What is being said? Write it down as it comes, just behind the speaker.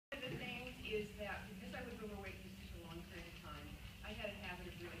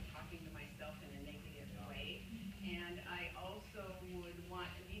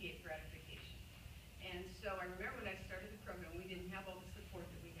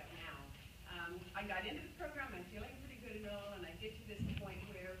I got into the program, I'm feeling pretty good and all, and I get to this point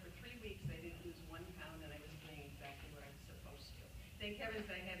where for 3 weeks I didn't lose 1 pound and I was doing exactly what I was supposed to. Thank heavens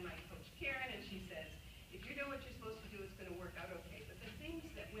I had my coach Karen, and she says, if you do what you're supposed to do, it's going to work out okay. But the things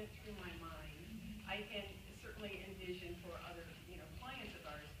that went through my mind, I can certainly envision for other clients of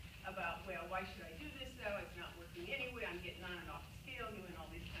ours about, well, why should I do this though? It's not working anyway. I'm getting on and off the scale, doing all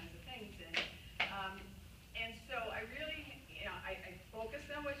these kinds of things. And so I really, I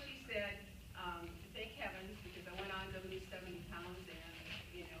focused on what she said. Thank heavens, because I went on to lose 70 pounds, and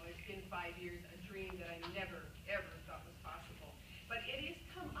it's been 5 years, a dream that I never, ever thought was possible. But it has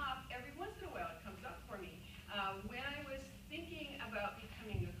come up every once in a while. It comes up for me. When I was thinking about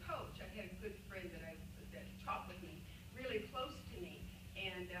becoming a coach, I had a good friend that taught with me, really close to me,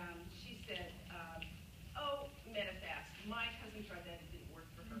 and she said, "Oh, Medifast. My cousin tried that; it didn't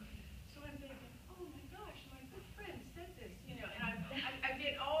work for her." So I'm thinking, "Oh my gosh, my good friend said this," and I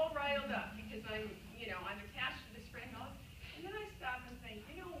get all riled up because I'm attached to this friend, and then I stop and think,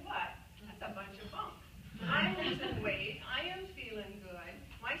 you know what? That's a bunch of bunk. I'm losing weight. I am feeling good.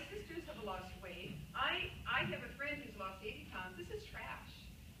 My sisters have lost weight. I have a friend who's lost 80 pounds. This is trash,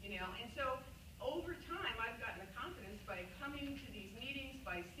 And so over time, I've gotten the confidence by coming to these meetings,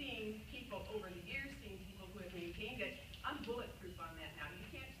 by seeing people over the years, seeing people who have maintained it. I'm bulletproof on that now. You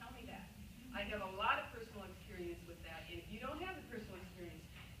can't tell me that. I have a lot of personal experience with that. And if you don't have the personal experience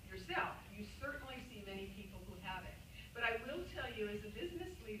yourself, you certainly see many people who have it. But I will tell you, as a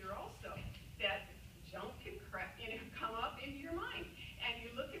business leader also, that junk can come up into your mind. And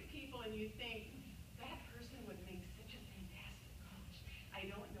you look at people and you think, that person would make such a fantastic coach. I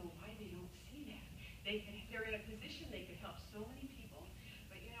don't know why they don't see that. They're in a position they could help so many people.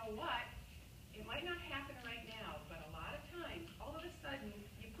 But you know what? It might not happen right now, but a lot of times, all of a sudden,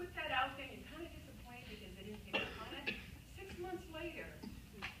 you put that out there and you're kind of disappointed because they didn't pick up on it. 6 months later,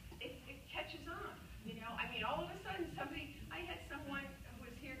 it catches on. All of a sudden, I had someone who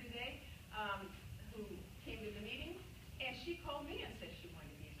was here today who came to the meeting, and she called me and said she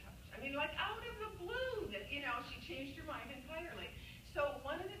wanted to be a coach. Like out